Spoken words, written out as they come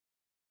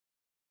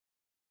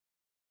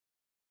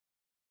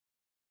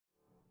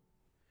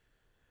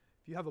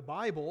If you have a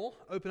Bible,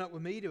 open up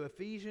with me to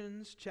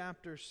Ephesians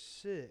chapter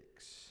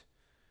 6.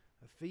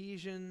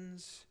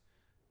 Ephesians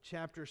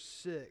chapter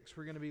 6.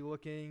 We're going to be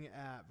looking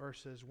at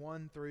verses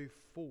 1 through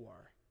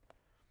 4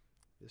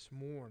 this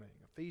morning.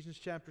 Ephesians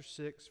chapter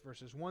 6,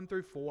 verses 1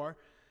 through 4.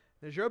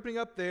 And as you're opening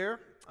up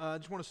there, I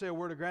just want to say a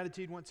word of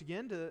gratitude once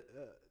again to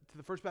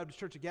the First Baptist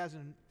Church of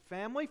Gadsden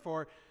family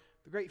for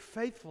the great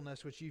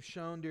faithfulness which you've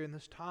shown during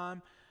this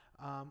time.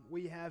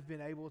 We have been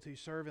able to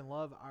serve and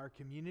love our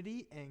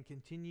community and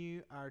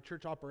continue our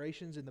church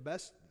operations in the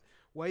best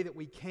way that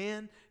we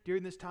can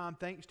during this time,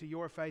 thanks to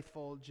your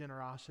faithful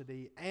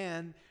generosity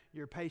and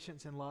your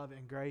patience and love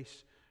and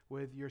grace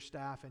with your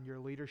staff and your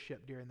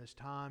leadership during this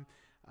time.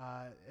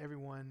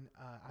 Everyone,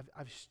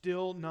 I've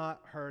still not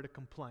heard a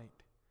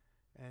complaint,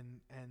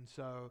 and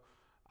so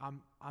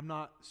I'm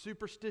not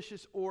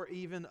superstitious or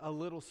even a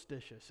little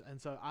stitious,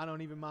 and so I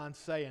don't even mind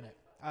saying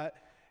it.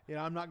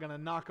 I'm not going to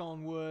knock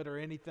on wood or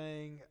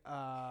anything.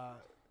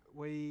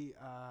 We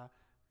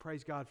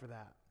praise God for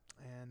that,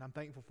 and I'm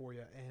thankful for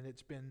you. And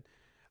it's been,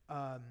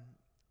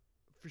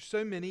 for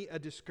so many, a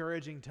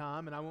discouraging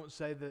time, and I won't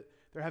say that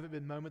there haven't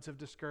been moments of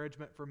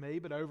discouragement for me,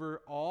 but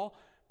overall,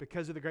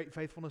 because of the great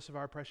faithfulness of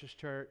our precious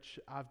church,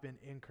 I've been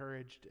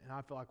encouraged, and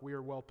I feel like we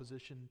are well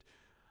positioned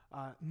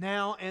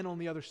now and on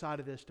the other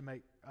side of this to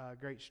make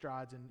great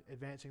strides in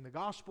advancing the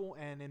gospel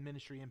and in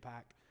ministry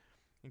impact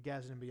in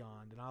Gadsden and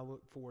beyond. And I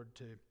look forward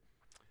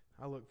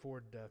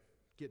to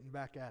getting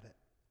back at it.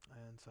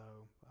 And so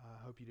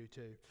I hope you do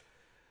too.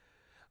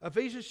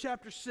 Ephesians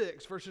chapter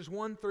 6, verses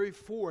 1 through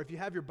 4. If you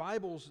have your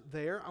Bibles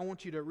there, I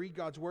want you to read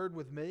God's Word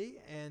with me.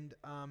 And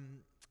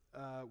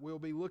we'll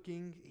be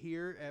looking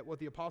here at what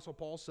the Apostle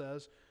Paul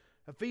says.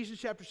 Ephesians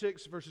chapter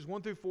 6, verses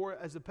 1 through 4.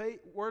 As the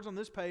words on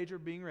this page are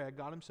being read,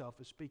 God Himself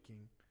is speaking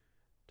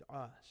to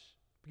us.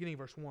 Beginning of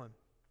verse 1.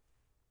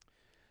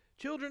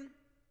 Children,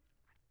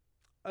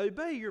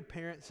 obey your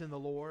parents in the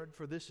Lord,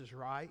 for this is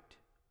right.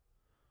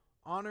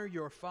 Honor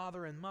your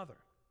father and mother.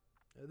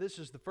 This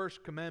is the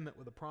first commandment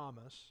with a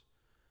promise,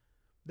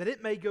 that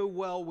it may go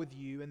well with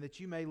you and that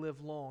you may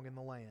live long in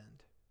the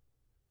land.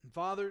 And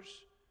fathers,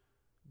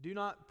 do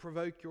not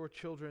provoke your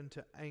children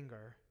to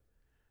anger,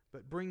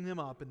 but bring them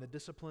up in the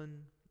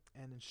discipline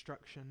and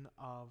instruction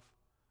of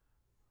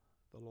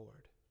the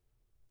Lord.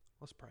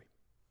 Let's pray.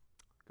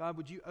 God,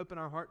 would you open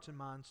our hearts and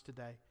minds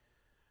today,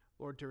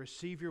 Lord, to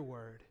receive your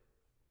word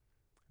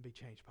and be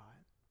changed by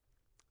it.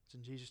 It's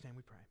in Jesus' name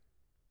we pray.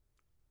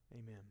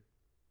 Amen.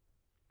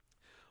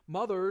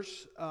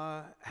 Mothers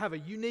have a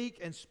unique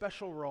and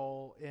special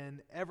role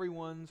in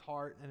everyone's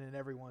heart and in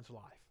everyone's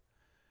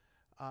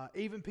life.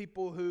 Even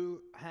people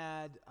who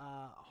had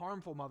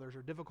harmful mothers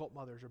or difficult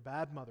mothers or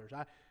bad mothers.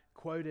 I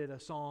quoted a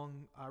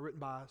song written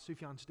by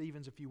Sufjan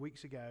Stevens a few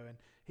weeks ago, and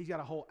he's got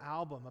a whole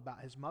album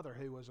about his mother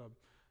who was a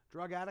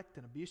drug addict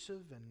and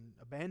abusive and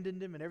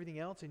abandoned him and everything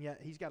else, and yet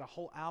he's got a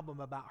whole album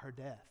about her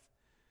death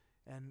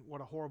and what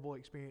a horrible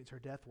experience her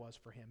death was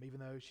for him, even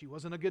though she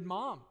wasn't a good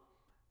mom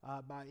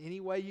by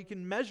any way you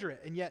can measure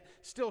it. And yet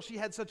still she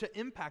had such an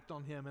impact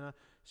on him and a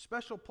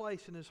special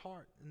place in his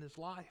heart, in his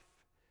life.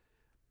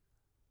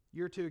 A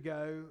year or two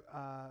ago,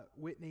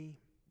 Whitney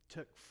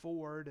took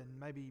Ford, and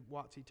maybe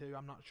Watsy too,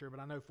 I'm not sure, but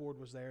I know Ford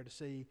was there to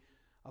see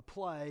a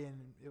play, and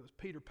it was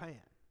Peter Pan.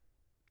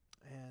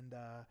 And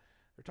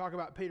they're talking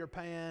about Peter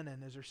Pan,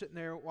 and as they're sitting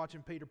there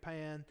watching Peter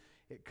Pan,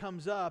 it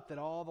comes up that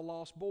all the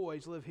lost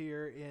boys live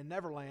here in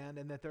Neverland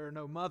and that there are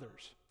no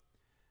mothers.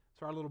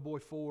 So our little boy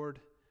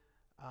Ford,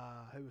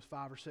 who was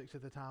 5 or 6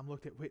 at the time,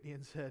 looked at Whitney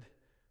and said,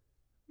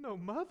 "No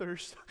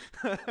mothers?"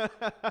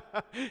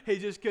 He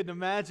just couldn't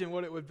imagine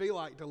what it would be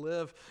like to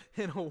live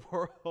in a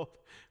world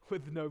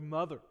with no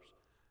mothers.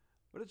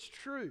 But it's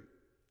true.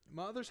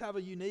 Mothers have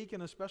a unique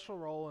and a special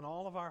role in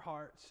all of our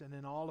hearts and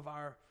in all of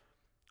our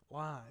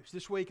lives.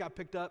 This week I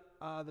picked up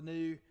the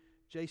new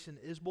Jason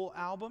Isbell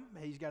album.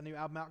 He's got a new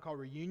album out called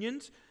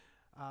Reunions.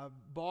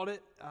 Bought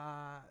it.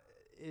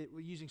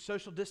 We're using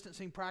social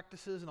distancing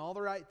practices and all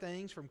the right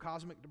things from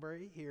Cosmic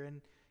Debris here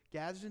in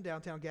Gadsden,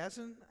 downtown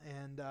Gadsden,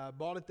 and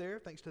bought it there.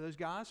 Thanks to those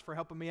guys for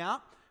helping me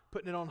out,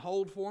 putting it on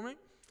hold for me.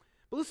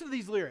 But listen to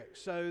these lyrics.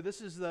 So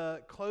this is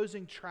the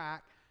closing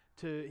track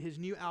to his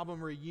new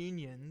album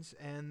Reunions,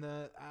 and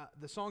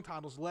the song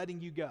title is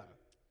Letting You Go.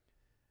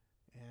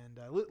 And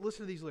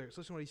listen to these lyrics.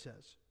 Listen to what he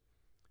says.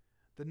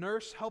 The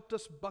nurse helped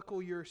us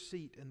buckle your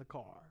seat in the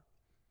car,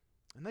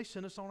 and they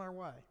sent us on our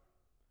way.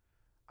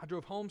 I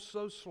drove home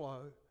so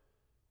slow,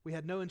 we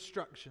had no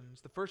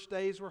instructions. The first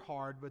days were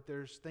hard, but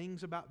there's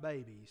things about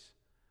babies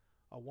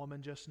a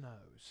woman just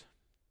knows.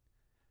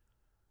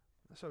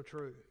 That's so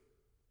true.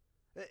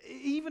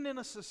 Even in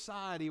a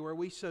society where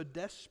we so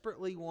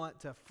desperately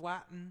want to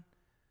flatten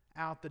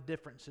out the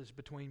differences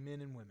between men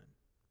and women,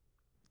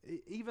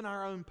 even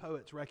our own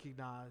poets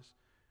recognize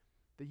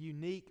the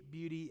unique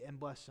beauty and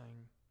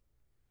blessing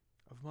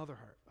of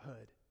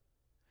motherhood.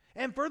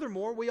 And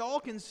furthermore, we all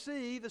can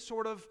see the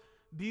sort of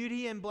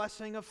beauty and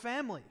blessing of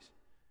families.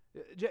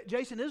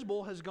 Jason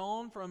Isbell has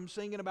gone from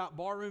singing about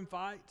barroom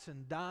fights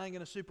and dying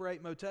in a Super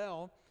 8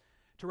 motel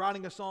to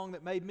writing a song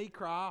that made me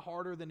cry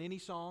harder than any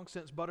song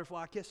since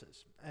Butterfly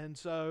Kisses. And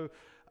so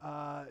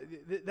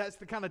that's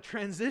the kind of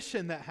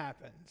transition that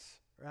happens,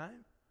 right?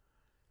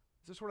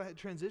 This sort of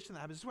transition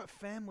that happens. This is what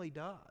family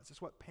does.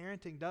 It's what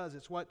parenting does.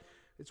 It's what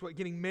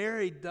getting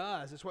married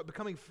does. It's what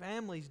becoming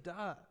families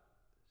does.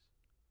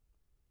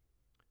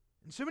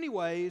 In so many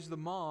ways, the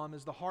mom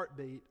is the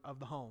heartbeat of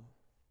the home.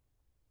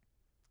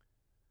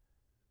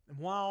 And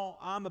while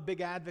I'm a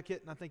big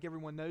advocate, and I think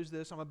everyone knows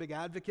this, I'm a big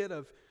advocate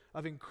of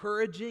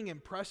encouraging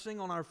and pressing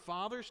on our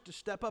fathers to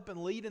step up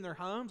and lead in their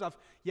homes. I've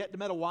yet to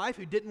met a wife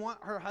who didn't want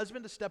her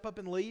husband to step up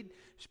and lead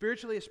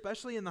spiritually,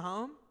 especially in the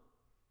home.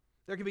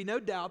 There can be no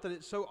doubt that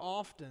it's so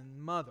often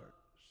mothers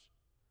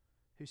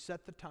who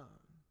set the tone.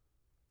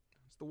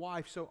 It's the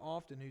wife so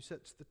often who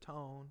sets the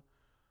tone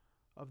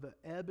of the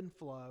ebb and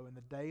flow and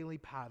the daily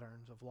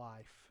patterns of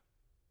life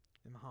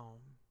in the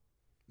home.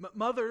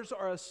 Mothers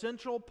are a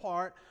central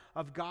part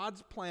of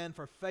God's plan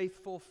for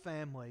faithful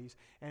families,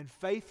 and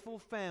faithful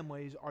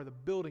families are the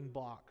building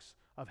blocks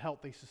of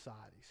healthy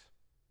societies.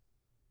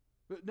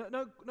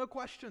 No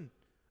question.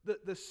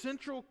 The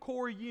central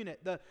core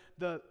unit,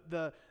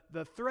 the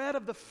thread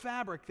of the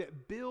fabric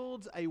that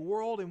builds a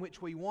world in which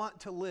we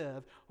want to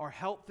live are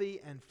healthy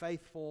and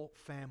faithful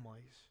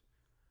families.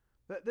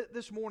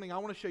 This morning I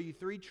want to show you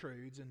 3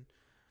 truths, and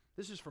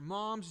this is for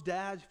moms,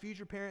 dads,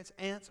 future parents,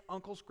 aunts,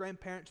 uncles,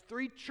 grandparents.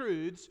 3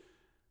 truths,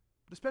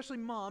 but especially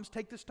moms,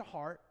 take this to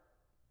heart.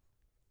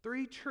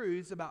 3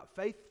 truths about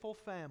faithful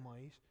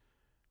families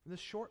from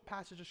this short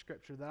passage of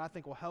Scripture that I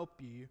think will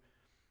help you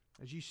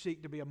as you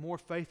seek to be a more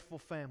faithful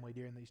family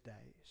during these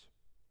days.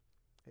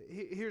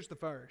 Here's the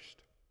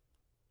first.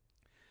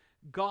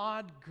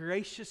 God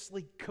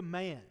graciously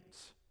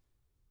commands.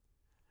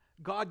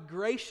 God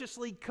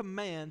graciously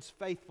commands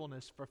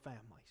faithfulness for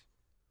families.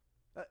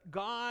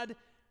 God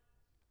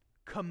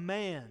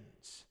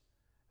commands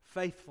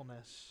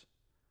faithfulness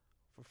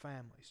for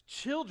families.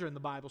 Children, the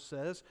Bible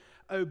says,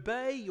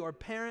 obey your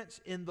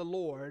parents in the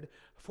Lord,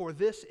 for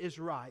this is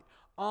right.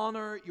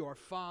 Honor your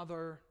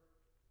father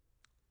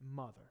and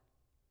mother.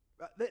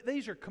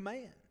 These are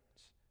commands.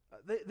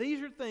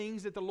 These are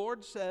things that the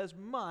Lord says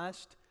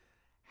must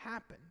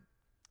happen.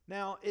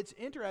 Now, it's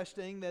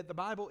interesting that the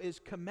Bible is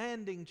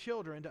commanding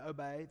children to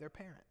obey their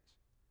parents,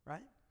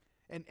 right?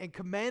 And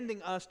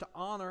commanding us to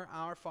honor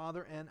our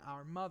father and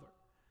our mother.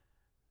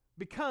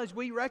 Because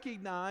we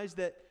recognize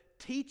that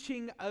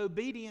teaching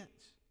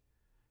obedience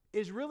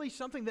is really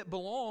something that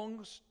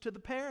belongs to the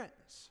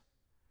parents.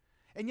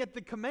 And yet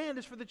the command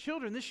is for the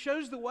children. This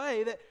shows the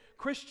way that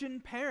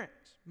Christian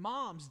parents,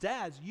 moms,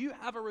 dads, you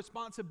have a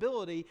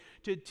responsibility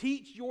to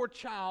teach your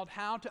child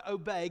how to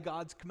obey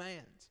God's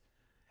commands.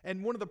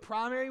 And one of the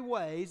primary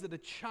ways that a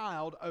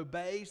child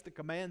obeys the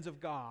commands of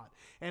God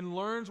and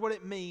learns what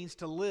it means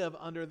to live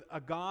under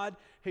a God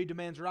who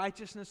demands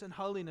righteousness and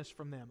holiness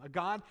from them, a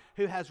God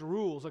who has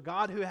rules, a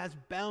God who has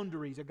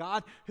boundaries, a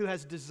God who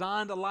has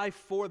designed a life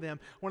for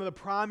them, one of the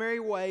primary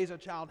ways a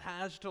child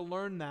has to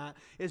learn that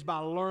is by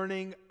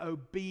learning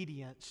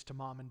obedience to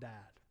mom and dad.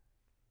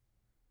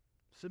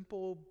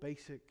 Simple,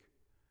 basic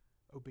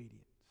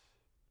obedience.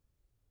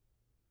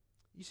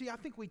 You see, I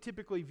think we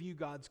typically view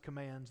God's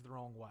commands the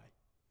wrong way.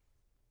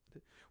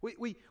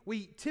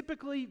 We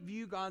typically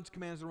view God's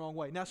commands the wrong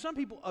way. Now, some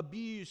people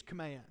abuse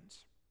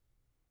commands.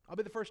 I'll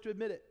be the first to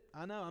admit it.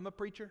 I know, I'm a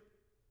preacher.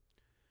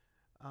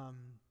 I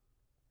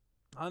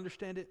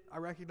understand it. I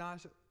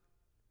recognize it.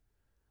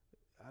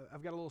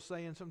 I've got a little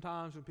saying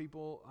sometimes when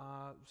people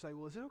say,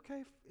 well, is it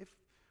okay if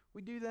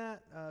we do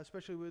that?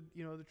 Especially with,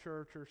 the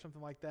church or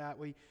something like that.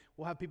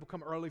 We'll have people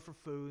come early for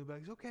food. But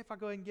it's okay if I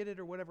go ahead and get it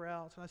or whatever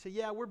else. And I say,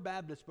 yeah, we're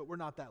Baptists, but we're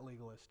not that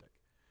legalistic.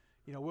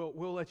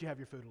 We'll let you have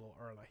your food a little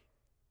early.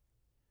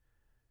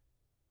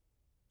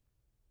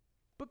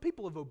 But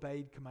people have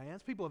obeyed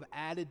commands. People have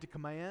added to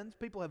commands.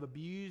 People have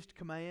abused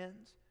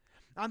commands.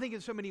 I think in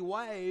so many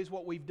ways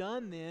what we've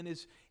done then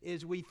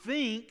is we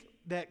think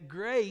that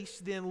grace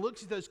then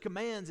looks at those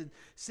commands and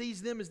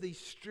sees them as these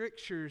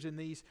strictures and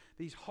these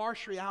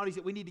harsh realities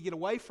that we need to get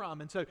away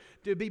from. And so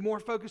to be more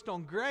focused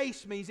on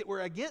grace means that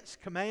we're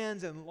against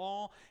commands and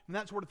law and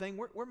that sort of thing.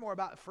 We're more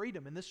about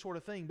freedom and this sort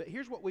of thing. But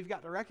here's what we've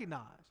got to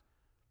recognize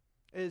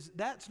is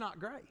that's not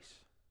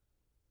grace.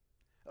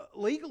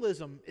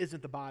 Legalism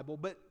isn't the Bible,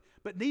 but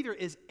neither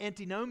is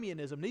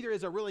antinomianism. Neither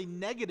is a really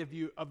negative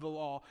view of the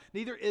law.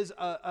 Neither is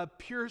a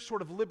pure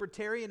sort of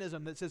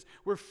libertarianism that says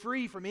we're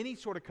free from any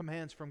sort of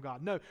commands from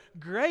God. No,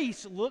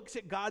 grace looks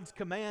at God's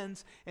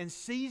commands and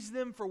sees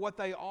them for what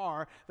they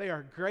are. They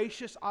are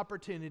gracious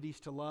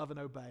opportunities to love and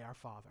obey our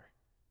Father.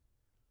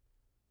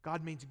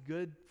 God means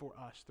good for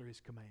us through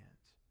His commands.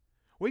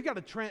 We've got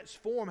to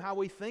transform how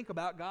we think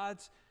about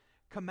God's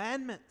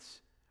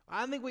commandments.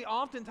 I think we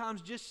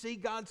oftentimes just see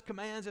God's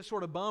commands as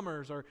sort of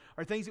bummers or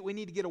things that we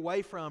need to get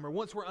away from, or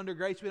once we're under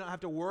grace, we don't have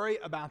to worry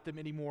about them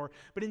anymore.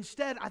 But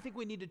instead, I think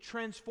we need to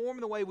transform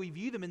the way we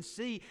view them and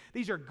see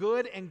these are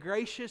good and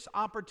gracious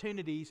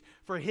opportunities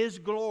for His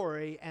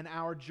glory and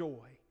our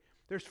joy.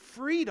 There's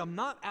freedom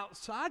not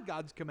outside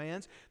God's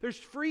commands. There's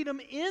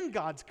freedom in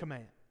God's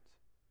commands.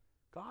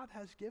 God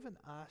has given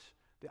us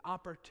the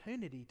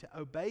opportunity to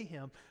obey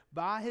Him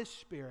by His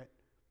Spirit.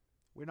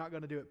 We're not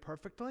going to do it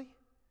perfectly.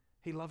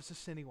 He loves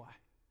us anyway.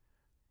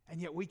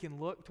 And yet we can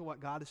look to what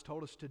God has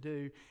told us to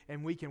do,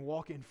 and we can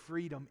walk in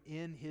freedom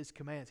in His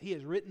commands. He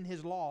has written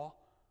His law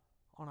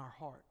on our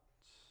hearts.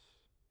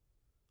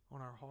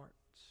 On our hearts.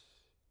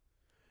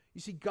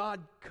 You see,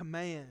 God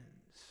commands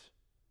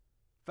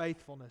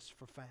faithfulness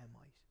for families.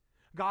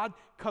 God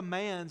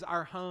commands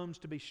our homes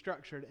to be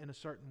structured in a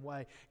certain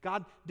way.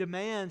 God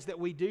demands that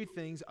we do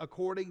things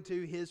according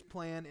to His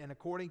plan and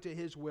according to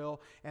His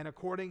will and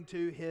according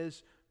to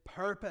His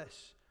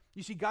purpose.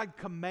 You see, God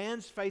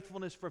commands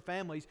faithfulness for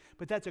families,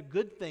 but that's a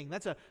good thing.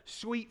 That's a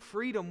sweet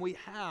freedom we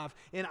have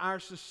in our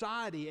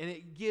society, and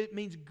it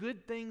means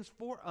good things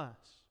for us.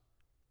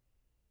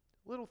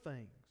 Little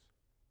things,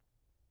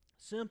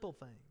 simple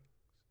things,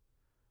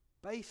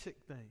 basic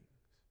things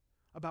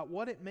about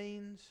what it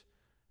means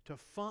to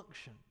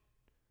function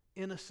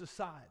in a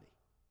society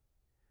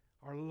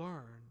are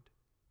learned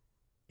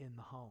in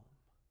the home.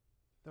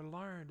 They're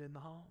learned in the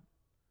home.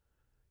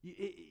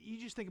 You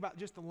just think about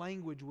just the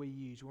language we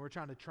use when we're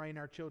trying to train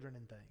our children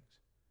in things.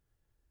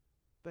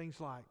 Things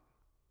like,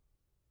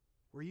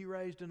 were you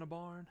raised in a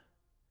barn?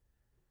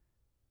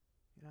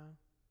 You know?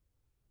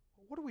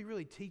 What are we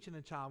really teaching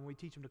a child when we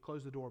teach them to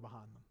close the door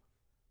behind them?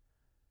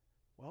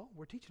 Well,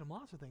 we're teaching them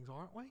lots of things,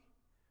 aren't we?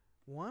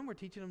 One, we're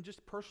teaching them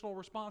just personal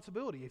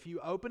responsibility. If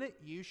you open it,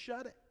 you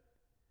shut it.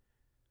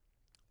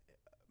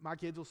 My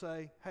kids will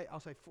say, hey, I'll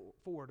say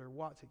Ford or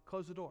Watson,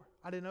 close the door.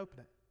 I didn't open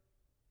it.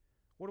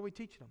 What are we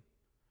teaching them?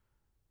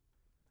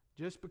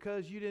 Just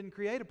because you didn't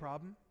create a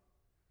problem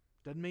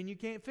doesn't mean you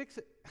can't fix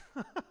it.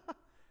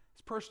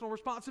 It's personal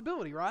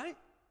responsibility, right?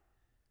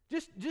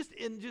 Just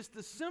in just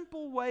the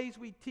simple ways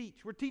we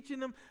teach. We're teaching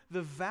them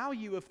the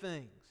value of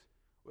things.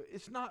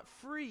 It's not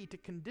free to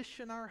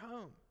condition our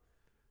home,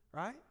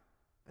 right?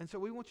 And so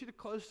we want you to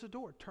close the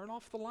door, turn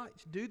off the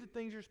lights, do the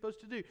things you're supposed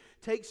to do,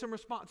 take some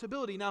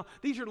responsibility. Now,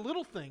 these are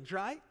little things,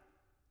 right?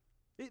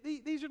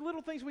 These are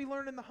little things we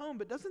learn in the home,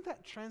 but doesn't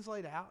that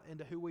translate out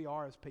into who we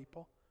are as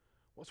people?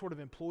 What sort of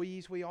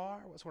employees we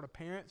are, what sort of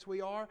parents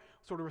we are,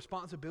 what sort of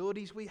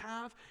responsibilities we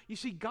have. You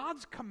see,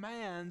 God's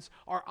commands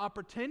are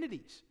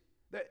opportunities.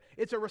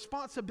 It's a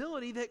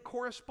responsibility that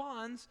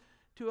corresponds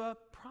to a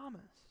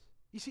promise.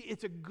 You see,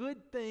 it's a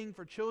good thing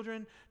for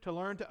children to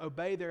learn to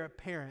obey their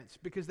parents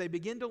because they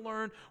begin to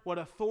learn what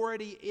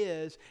authority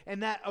is,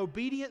 and that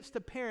obedience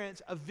to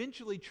parents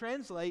eventually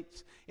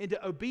translates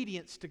into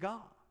obedience to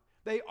God.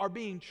 They are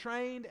being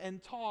trained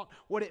and taught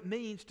what it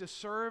means to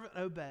serve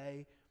and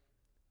obey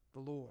the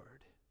Lord.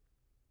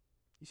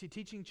 You see,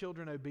 teaching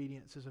children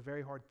obedience is a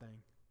very hard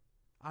thing.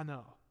 I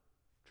know.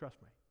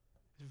 Trust me.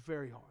 It's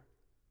very hard.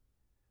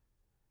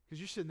 Because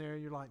you're sitting there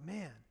and you're like,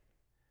 man,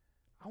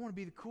 I want to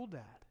be the cool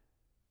dad.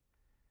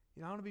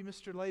 You know, I want to be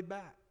Mr. Laid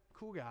Back,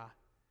 cool guy.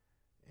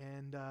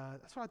 And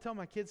that's what I tell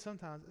my kids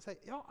sometimes. I say,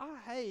 yo, I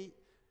hate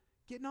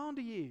getting on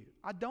to you.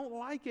 I don't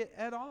like it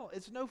at all.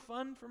 It's no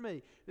fun for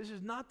me. This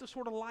is not the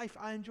sort of life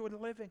I enjoy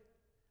living.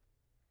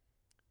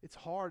 It's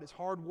hard. It's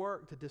hard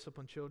work to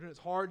discipline children. It's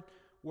hard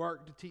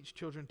work to teach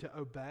children to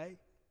obey.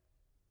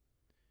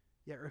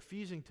 Yet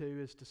refusing to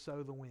is to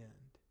sow the wind.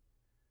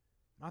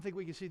 I think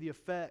we can see the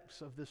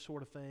effects of this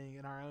sort of thing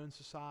in our own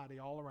society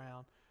all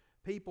around.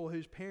 People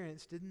whose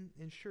parents didn't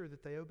ensure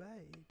that they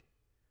obeyed.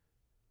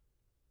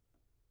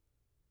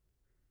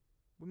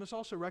 We must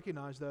also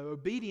recognize, though,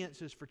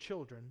 obedience is for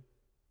children.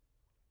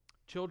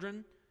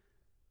 Children,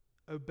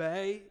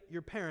 obey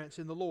your parents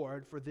in the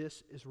Lord, for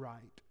this is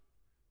right.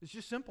 It's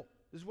just simple.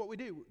 This is what we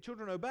do.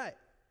 Children obey.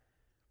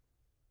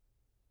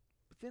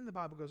 But then the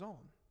Bible goes on.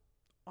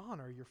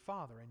 Honor your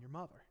father and your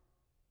mother.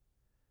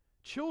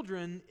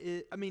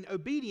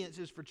 Obedience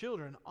is for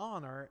children.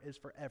 Honor is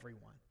for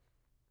everyone.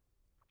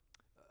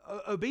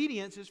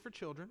 Obedience is for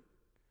children.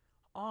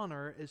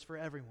 Honor is for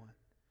everyone.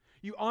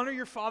 You honor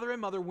your father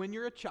and mother when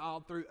you're a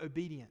child through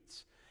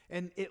obedience.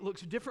 And it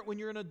looks different when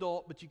you're an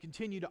adult, but you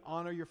continue to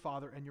honor your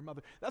father and your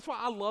mother. That's why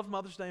I love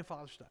Mother's Day and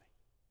Father's Day.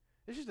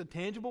 It's just a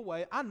tangible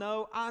way. I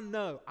know.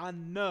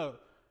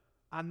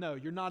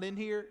 You're not in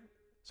here,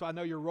 so I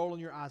know you're rolling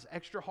your eyes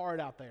extra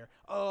hard out there.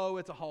 Oh,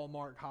 it's a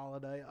Hallmark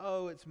holiday.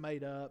 Oh, it's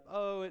made up.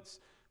 Oh,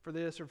 it's for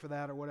this or for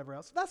that or whatever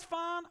else. That's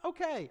fine.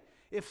 Okay.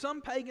 If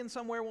some pagan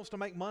somewhere wants to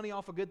make money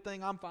off a good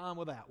thing, I'm fine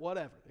with that.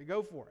 Whatever. You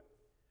go for it.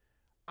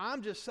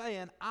 I'm just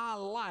saying I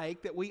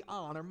like that we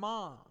honor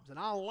moms, and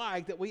I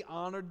like that we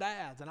honor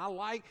dads, and I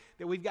like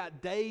that we've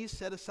got days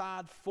set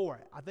aside for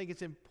it. I think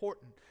it's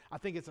important. I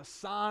think it's a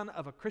sign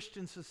of a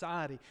Christian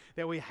society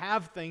that we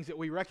have things that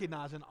we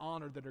recognize and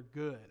honor that are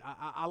good.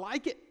 I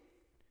like it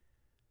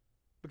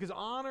because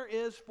honor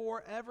is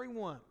for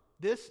everyone.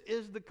 This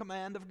is the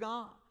command of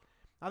God.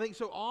 I think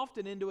so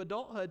often into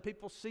adulthood,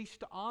 people cease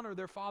to honor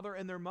their father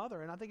and their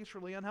mother, and I think it's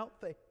really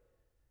unhealthy.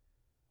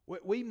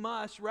 We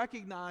must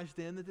recognize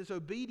then that this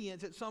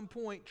obedience at some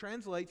point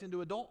translates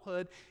into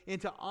adulthood,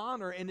 into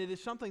honor, and it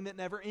is something that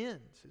never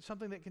ends. It's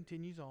something that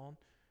continues on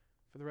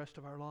for the rest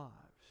of our lives.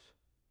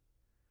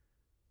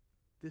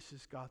 This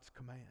is God's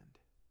command.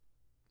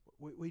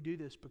 We do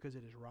this because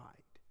it is right.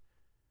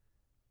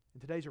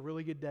 And today's a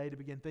really good day to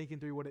begin thinking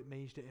through what it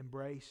means to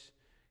embrace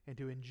and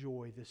to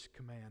enjoy this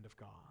command of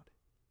God.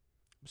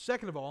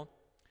 Second of all,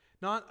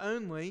 not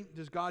only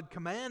does God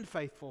command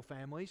faithful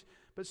families,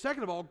 but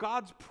second of all,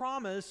 God's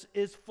promise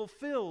is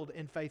fulfilled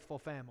in faithful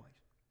families.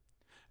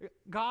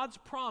 God's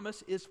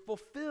promise is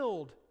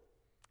fulfilled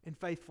in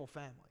faithful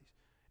families.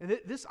 And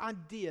this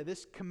idea,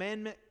 this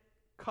commandment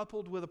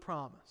coupled with a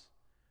promise,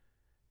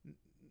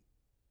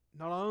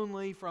 not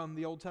only from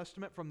the Old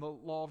Testament, from the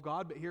law of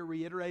God, but here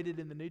reiterated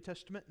in the New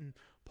Testament, and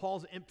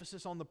Paul's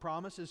emphasis on the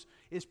promise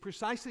is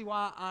precisely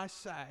why I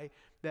say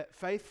that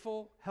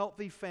faithful,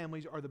 healthy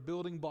families are the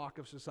building block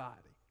of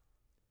society.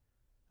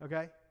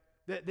 Okay?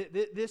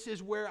 This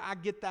is where I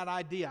get that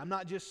idea. I'm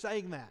not just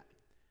saying that.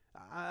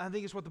 I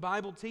think it's what the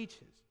Bible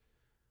teaches.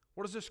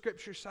 What does the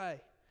Scripture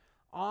say?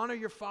 Honor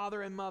your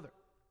father and mother.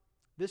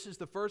 This is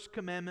the first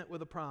commandment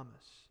with a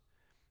promise,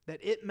 that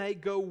it may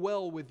go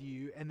well with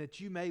you and that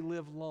you may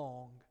live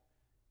long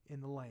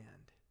in the land.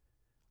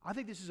 I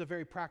think this is a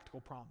very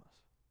practical promise.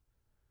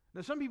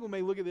 Now, some people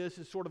may look at this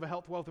as sort of a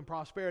health, wealth, and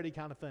prosperity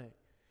kind of thing.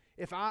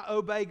 If I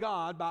obey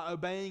God by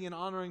obeying and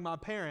honoring my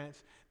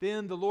parents,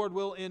 then the Lord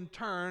will in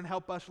turn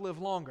help us live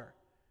longer.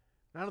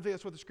 And I don't think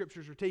that's what the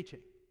Scriptures are teaching.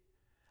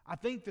 I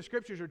think the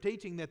Scriptures are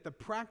teaching that the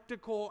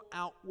practical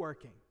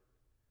outworking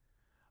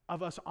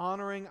of us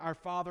honoring our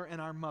father and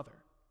our mother,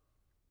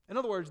 in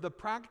other words, the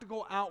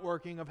practical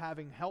outworking of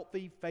having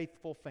healthy,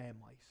 faithful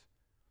families,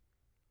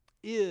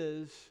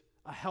 is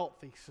a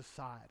healthy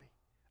society.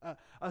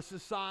 A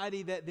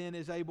society that then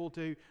is able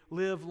to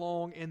live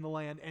long in the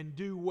land and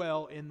do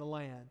well in the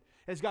land.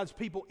 As God's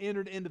people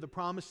entered into the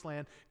promised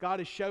land, God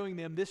is showing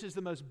them this is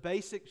the most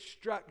basic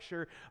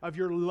structure of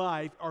your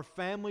life, are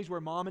families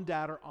where mom and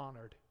dad are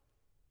honored.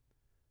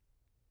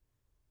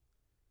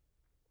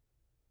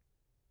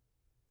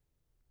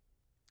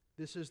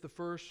 This is the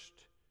first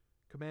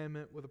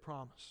commandment with a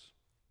promise.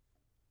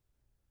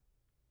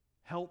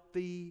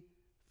 Healthy,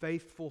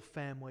 faithful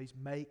families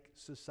make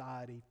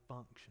society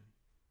function.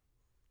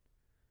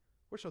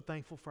 We're so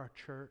thankful for our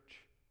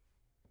church.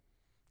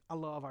 I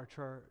love our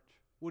church.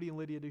 Woody and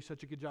Lydia do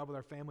such a good job with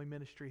our family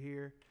ministry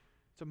here.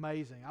 It's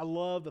amazing. I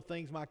love the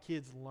things my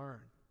kids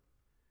learn.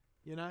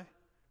 You know,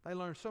 they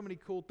learn so many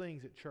cool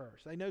things at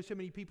church. They know so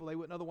many people they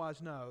wouldn't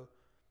otherwise know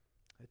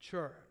at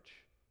church.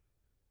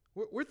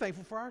 We're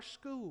thankful for our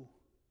school.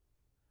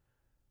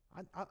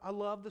 I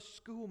love the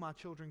school my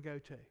children go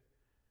to.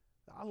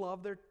 I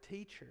love their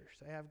teachers.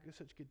 They have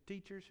such good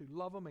teachers who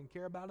love them and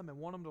care about them and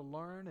want them to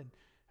learn and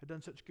have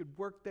done such good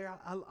work there.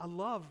 I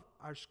love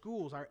our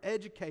schools. Our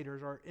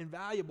educators are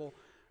invaluable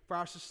for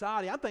our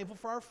society. I'm thankful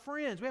for our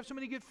friends. We have so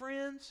many good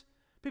friends.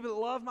 People that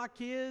love my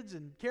kids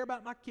and care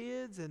about my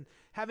kids and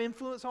have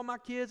influence on my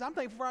kids. I'm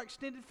thankful for our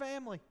extended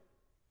family.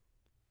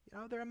 You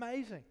know, they're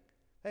amazing.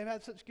 They've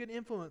had such good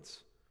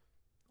influence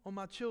on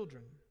my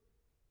children.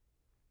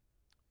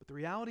 But the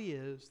reality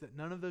is that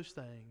none of those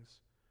things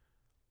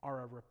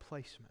are a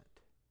replacement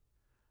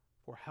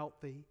for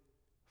healthy,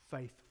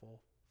 faithful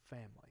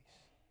families.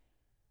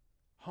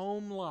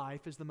 Home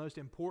life is the most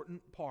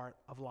important part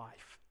of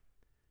life.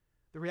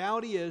 The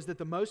reality is that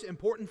the most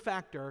important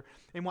factor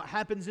in what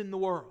happens in the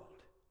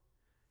world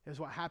is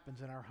what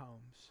happens in our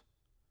homes.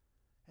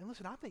 And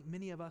listen, I think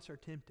many of us are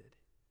tempted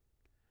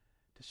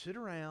to sit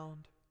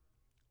around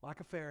like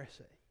a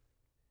Pharisee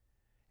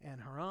and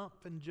harump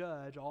and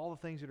judge all the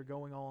things that are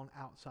going on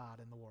outside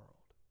in the world.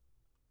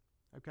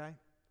 Okay?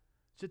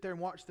 Sit there and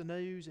watch the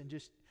news and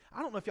just,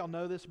 I don't know if y'all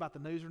know this about the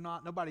news or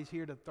not. Nobody's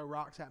here to throw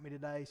rocks at me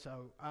today,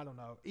 so I don't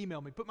know.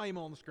 Email me. Put my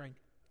email on the screen.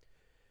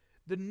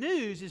 The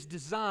news is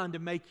designed to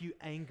make you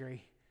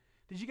angry.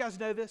 Did you guys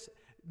know this?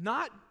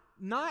 Not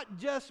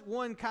just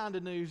one kind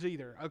of news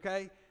either,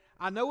 okay?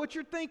 I know what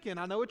you're thinking.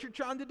 I know what you're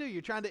trying to do.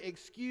 You're trying to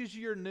excuse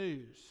your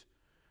news.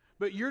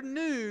 But your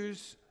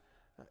news,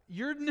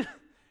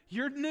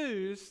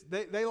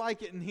 they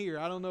like it in here.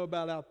 I don't know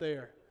about out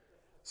there.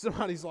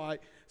 Somebody's going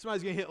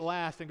to hit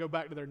last and go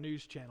back to their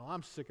news channel.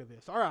 I'm sick of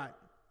this. All right.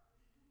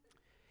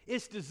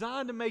 It's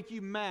designed to make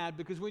you mad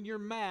because when you're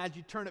mad,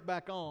 you turn it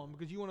back on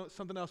because you want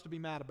something else to be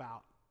mad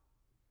about.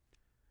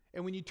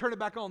 And when you turn it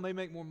back on, they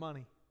make more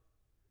money.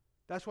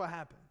 That's what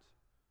happens.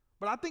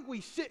 But I think we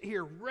sit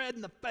here red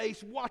in the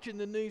face watching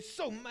the news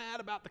so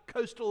mad about the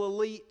coastal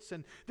elites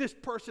and this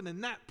person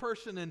and that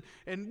person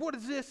and what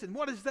is this and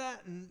what is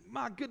that and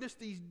my goodness,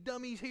 these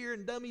dummies here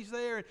and dummies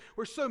there. And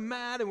we're so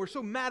mad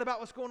about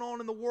what's going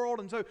on in the world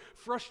and so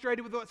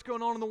frustrated with what's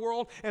going on in the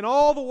world. And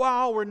all the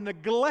while we're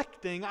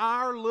neglecting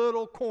our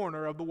little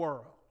corner of the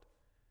world.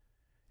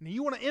 And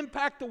you want to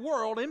impact the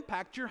world,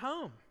 impact your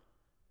home.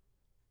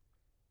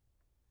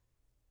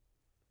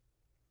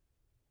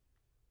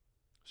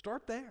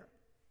 Start there.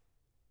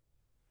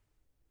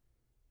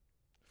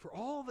 For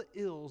all the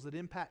ills that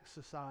impact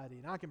society,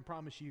 and I can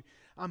promise you,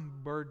 I'm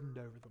burdened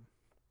over them.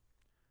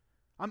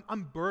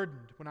 I'm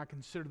burdened when I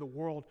consider the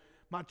world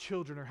my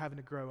children are having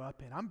to grow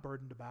up in. I'm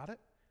burdened about it.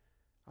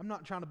 I'm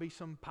not trying to be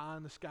some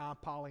pie-in-the-sky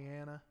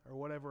Pollyanna or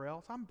whatever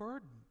else. I'm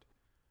burdened.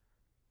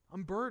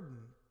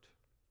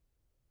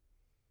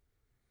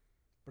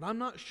 But I'm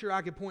not sure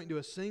I could point to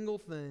a single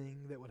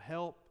thing that would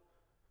help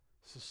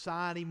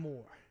society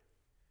more,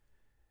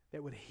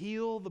 that would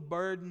heal the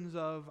burdens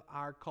of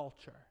our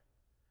culture,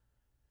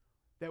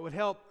 that would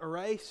help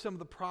erase some of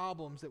the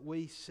problems that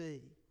we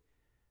see,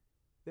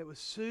 that would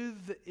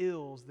soothe the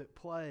ills that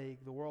plague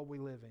the world we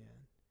live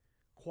in,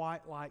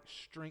 quite like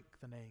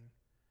strengthening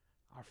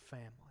our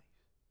families,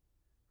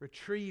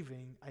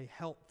 retrieving a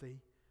healthy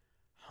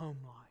home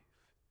life.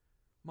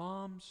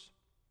 Moms,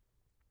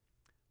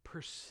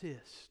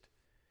 persist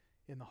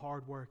in the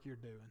hard work you're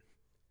doing.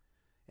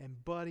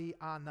 And buddy,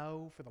 I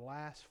know for the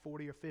last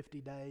 40 or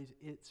 50 days,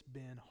 it's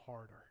been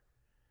harder.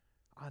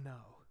 I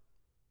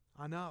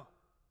know.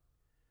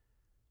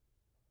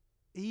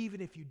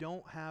 Even if you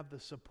don't have the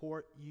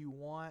support you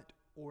want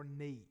or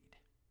need,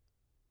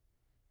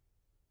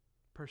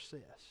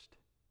 persist.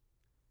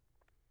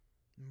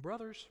 And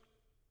brothers,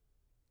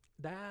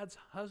 dads,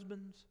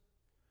 husbands,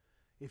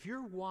 if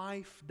your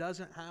wife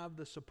doesn't have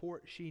the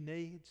support she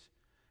needs,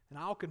 and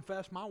I'll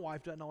confess my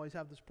wife doesn't always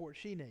have the support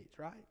she needs,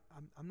 right?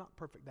 I'm not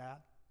perfect dad,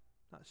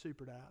 not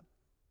super dad.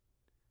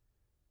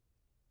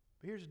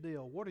 But here's the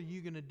deal. What are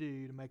you going to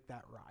do to make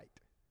that right?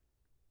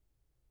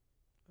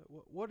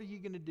 What are you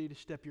going to do to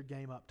step your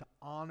game up, to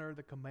honor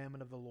the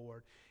commandment of the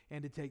Lord,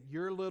 and to take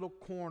your little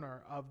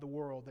corner of the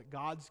world that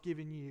God's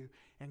given you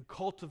and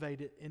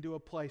cultivate it into a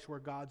place where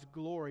God's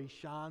glory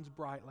shines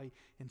brightly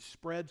and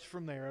spreads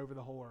from there over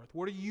the whole earth?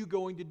 What are you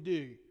going to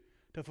do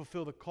to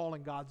fulfill the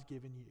calling God's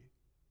given you?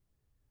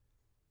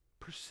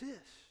 Persist.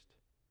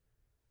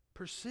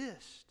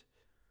 Persist.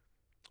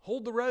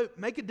 Hold the rope.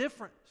 Make a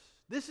difference.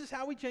 This is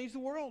how we change the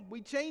world.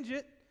 We change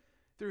it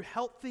through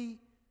healthy,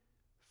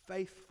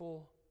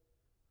 faithful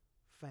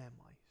families.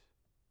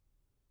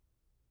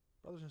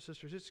 Brothers and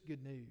sisters, it's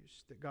good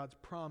news that God's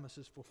promise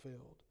is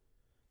fulfilled.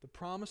 The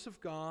promise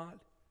of God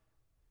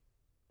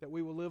that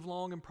we will live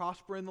long and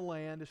prosper in the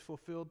land is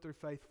fulfilled through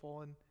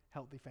faithful and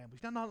healthy families.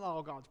 Now, not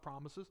all God's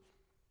promises.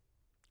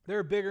 There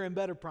are bigger and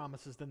better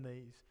promises than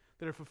these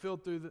that are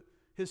fulfilled through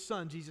His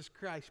Son, Jesus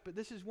Christ. But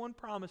this is one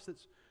promise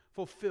that's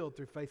fulfilled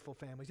through faithful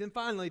families. And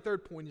finally,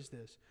 third point is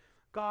this.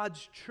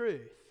 God's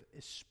truth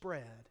is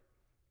spread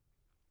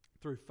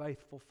through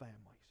faithful families.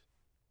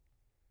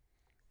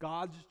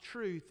 God's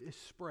truth is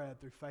spread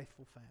through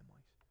faithful families.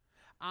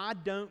 I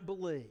don't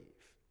believe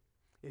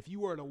if you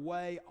were to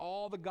weigh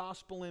all the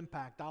gospel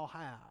impact I'll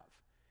have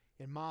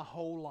in my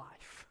whole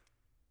life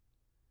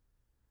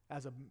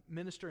as a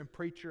minister and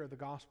preacher of the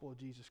gospel of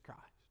Jesus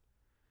Christ,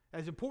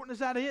 as important as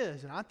that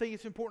is, and I think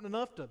it's important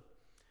enough to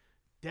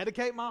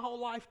dedicate my whole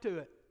life to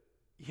it,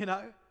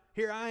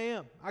 here I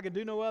am. I can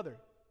do no other.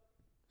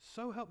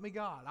 So help me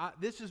God.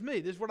 This is me.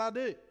 This is what I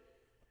do.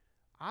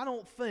 I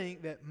don't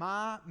think that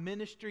my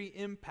ministry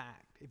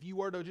impact, if you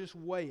were to just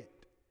weigh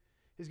it,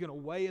 is going to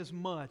weigh as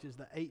much as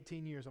the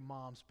 18 years a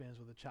mom spends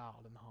with a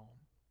child in the home.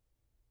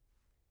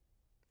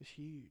 It's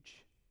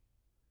huge.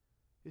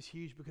 It's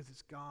huge because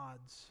it's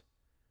God's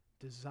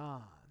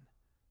design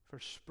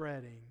for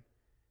spreading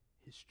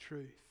His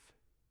truth.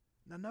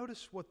 Now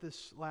notice what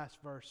this last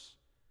verse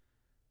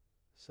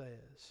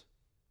says.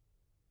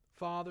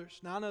 Fathers,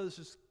 now I know this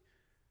is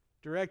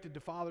directed to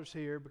fathers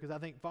here because I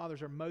think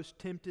fathers are most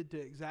tempted to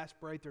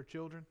exasperate their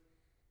children.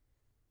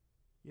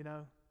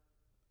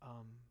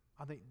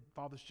 I think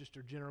fathers just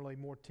are generally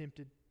more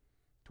tempted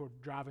toward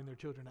driving their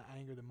children to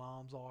anger than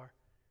moms are.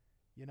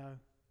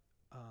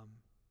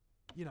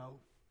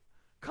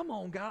 Come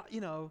on, God.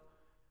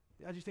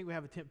 I just think we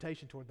have a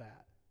temptation toward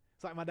that.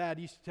 It's like my dad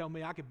used to tell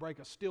me I could break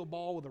a steel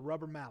ball with a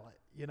rubber mallet.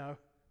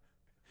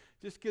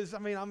 Just because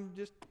I'm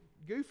just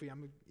goofy.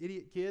 I'm an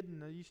idiot kid,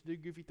 and I used to do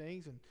goofy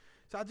things, and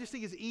so I just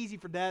think it's easy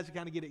for dads to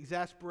kind of get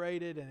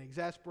exasperated and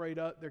exasperate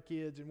up their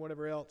kids and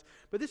whatever else.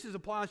 But this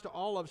applies to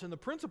all of us, and the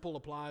principle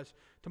applies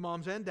to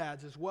moms and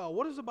dads as well.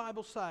 What does the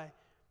Bible say?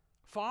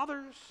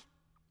 Fathers,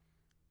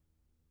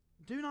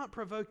 do not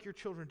provoke your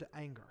children to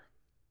anger,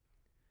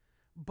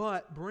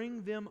 but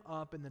bring them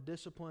up in the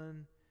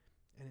discipline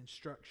and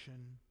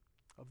instruction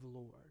of the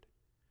Lord.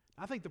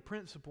 I think the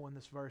principle in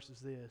this verse is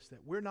this,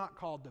 that we're not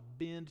called to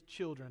bend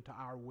children to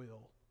our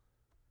will.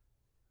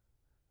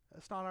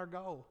 That's not our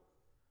goal.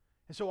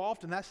 And so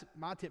often that's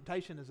my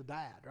temptation as a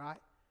dad, right?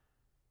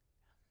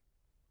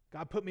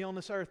 God put me on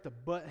this earth to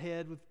butt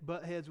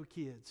heads with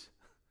kids.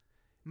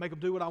 Make them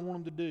do what I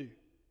want them to do.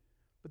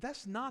 But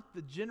that's not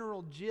the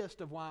general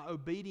gist of why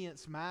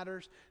obedience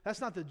matters.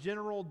 That's not the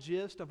general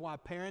gist of why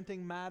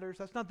parenting matters.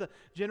 That's not the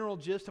general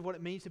gist of what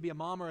it means to be a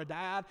mom or a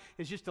dad.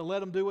 It's just to let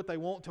them do what they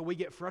want till we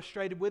get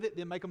frustrated with it,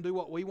 then make them do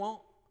what we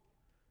want.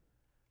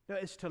 No,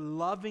 it's to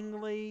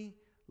lovingly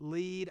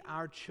lead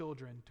our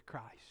children to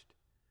Christ.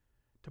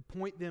 To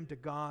point them to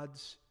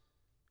God's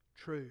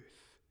truth.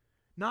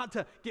 Not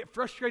to get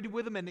frustrated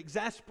with them and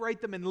exasperate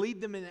them and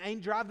lead them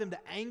and drive them to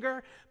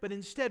anger, but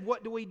instead,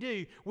 what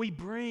do? We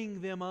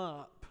bring them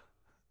up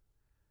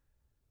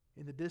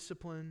in the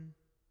discipline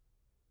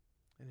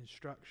and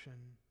instruction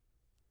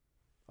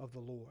of the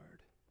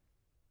Lord.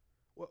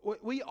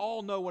 We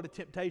all know what a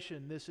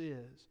temptation this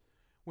is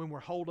when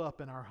we're holed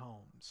up in our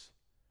homes.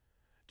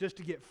 just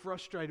to get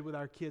frustrated with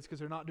our kids because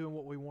they're not doing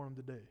what we want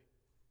them to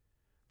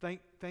do.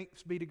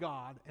 Thanks be to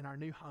God in our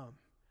new home.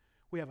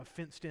 We have a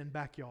fenced-in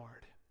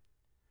backyard.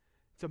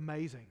 It's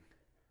amazing.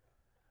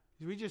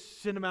 We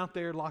just send them out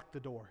there, lock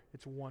the door.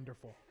 It's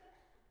wonderful.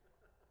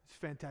 It's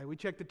fantastic. We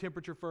check the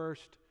temperature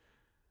first.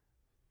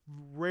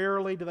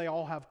 Rarely do they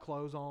all have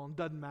clothes on.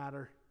 Doesn't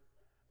matter.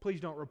 Please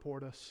don't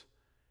report us.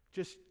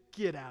 Just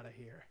get out of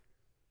here.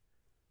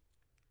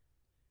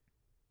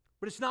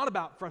 But it's not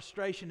about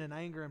frustration and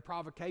anger and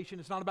provocation.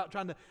 It's not about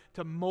trying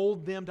to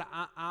mold them to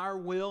our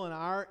will and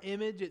our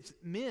image. It's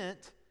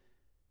meant,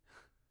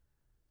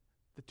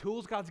 the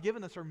tools God's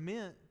given us are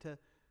meant to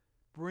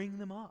bring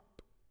them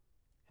up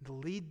and to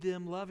lead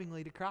them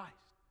lovingly to Christ.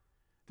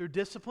 Through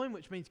discipline,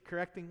 which means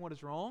correcting what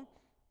is wrong.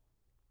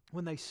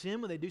 When they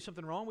sin, when they do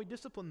something wrong, we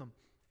discipline them.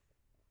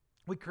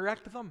 We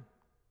correct them.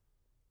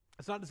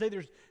 It's not to say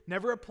there's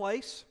never a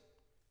place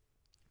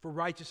for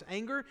righteous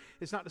anger.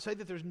 It's not to say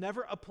that there's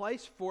never a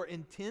place for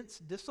intense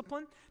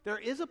discipline. There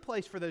is a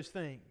place for those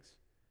things.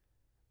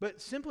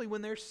 But simply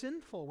when they're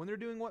sinful, when they're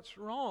doing what's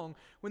wrong,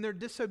 when they're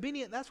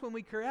disobedient, that's when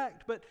we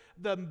correct. But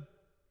the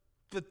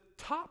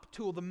top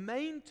tool, the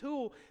main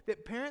tool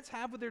that parents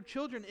have with their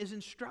children is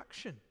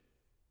instruction.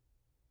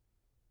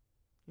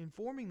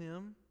 Informing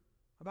them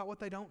about what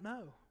they don't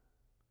know.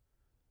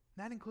 And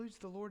that includes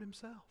the Lord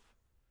Himself.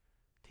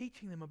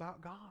 Teaching them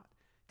about God.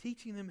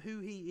 Teaching them who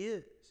He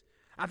is.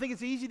 I think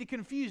it's easy to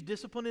confuse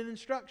discipline and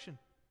instruction.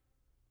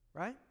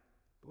 Right?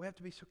 But we have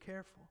to be so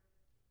careful.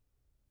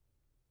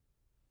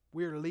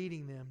 We're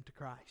leading them to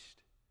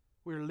Christ.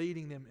 We're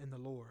leading them in the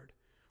Lord.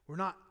 We're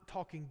not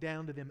talking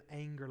down to them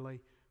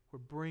angrily. We're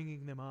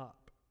bringing them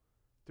up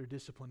through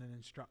discipline and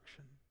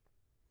instruction.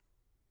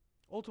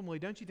 Ultimately,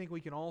 don't you think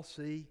we can all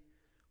see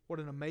what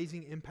an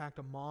amazing impact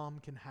a mom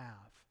can have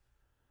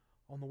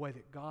on the way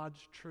that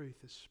God's truth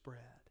is spread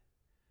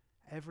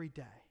every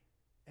day,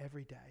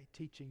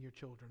 teaching your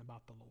children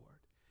about the Lord.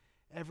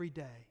 Every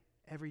day,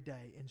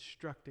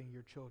 instructing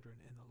your children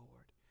in the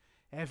Lord.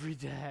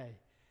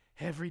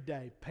 Every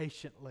day,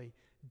 patiently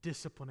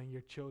disciplining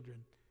your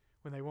children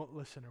when they won't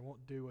listen or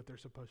won't do what they're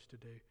supposed to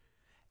do.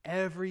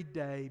 Every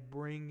day,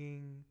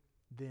 bringing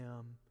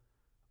them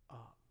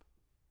up.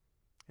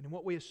 And in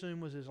what we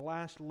assume was his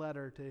last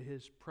letter to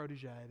his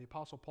protege, the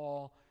Apostle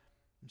Paul,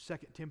 in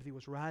 2 Timothy,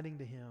 was writing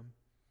to him.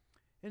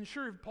 And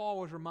sure, Paul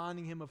was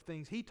reminding him of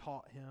things he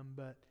taught him,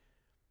 but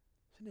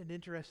isn't it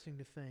interesting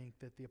to think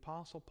that the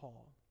Apostle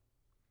Paul,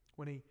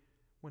 when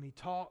he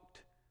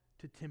talked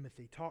to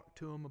Timothy, talked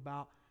to him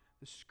about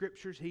the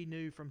scriptures he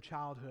knew from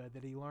childhood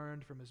that he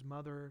learned from his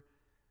mother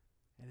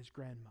and his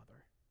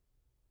grandmother.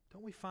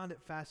 Don't we find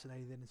it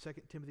fascinating that in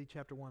 2 Timothy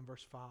chapter 1,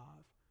 verse 5,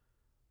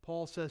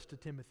 Paul says to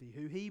Timothy,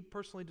 who he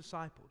personally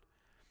discipled,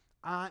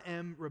 I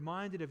am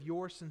reminded of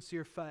your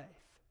sincere faith.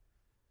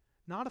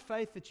 Not a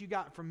faith that you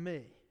got from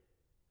me,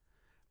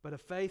 but a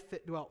faith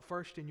that dwelt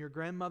first in your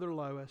grandmother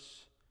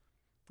Lois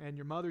and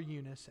your mother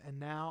Eunice, and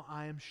now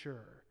I am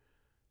sure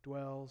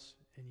dwells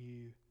in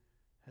you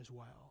as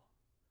well.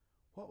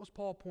 What was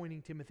Paul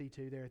pointing Timothy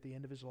to there at the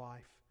end of his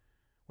life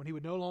when he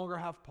would no longer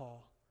have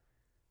Paul?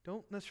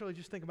 Don't necessarily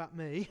just think about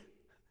me.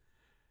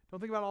 Don't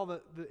think about all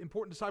the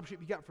important discipleship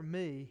you got from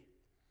me.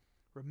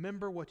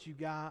 Remember what you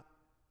got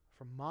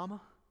from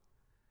Mama,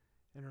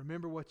 and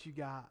remember what you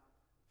got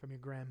from your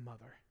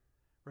grandmother.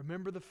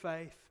 Remember the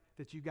faith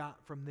that you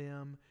got from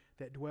them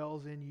that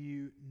dwells in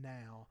you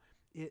now.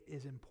 It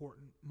is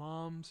important.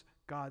 Moms,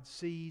 God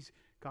sees,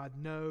 God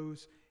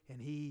knows,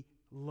 and He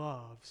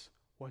loves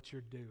what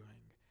you're doing.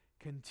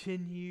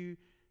 Continue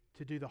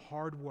to do the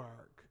hard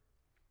work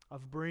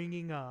of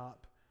bringing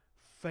up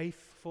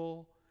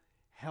faithful,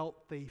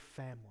 healthy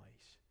families,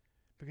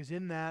 because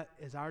in that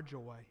is our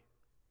joy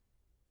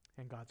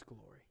and God's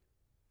glory.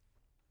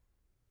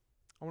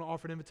 I want to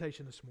offer an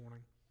invitation this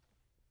morning.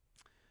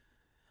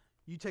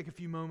 You take a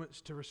few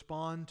moments to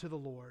respond to the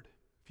Lord.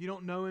 If you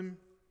don't know Him,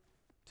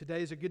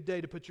 today is a good day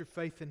to put your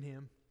faith in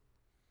Him.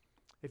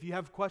 If you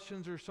have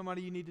questions or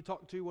somebody you need to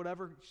talk to,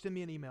 whatever, send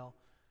me an email,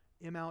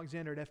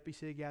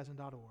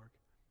 malexander@fbcagazin.org.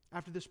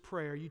 After this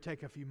prayer, you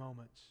take a few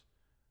moments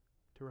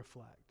to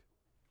reflect.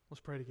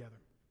 Let's pray together.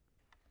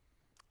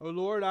 Oh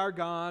Lord, our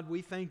God,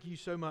 we thank You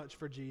so much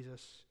for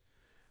Jesus.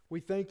 We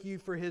thank You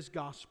for His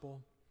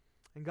gospel.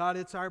 And God,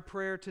 it's our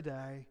prayer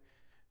today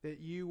that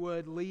You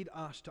would lead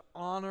us to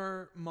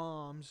honor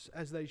moms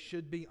as they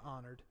should be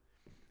honored.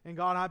 And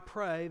God, I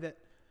pray that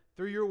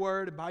through Your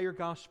word and by Your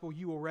gospel,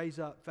 You will raise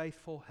up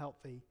faithful,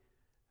 healthy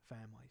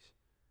families.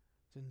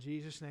 It's in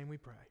Jesus' name we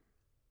pray.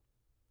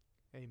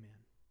 Amen.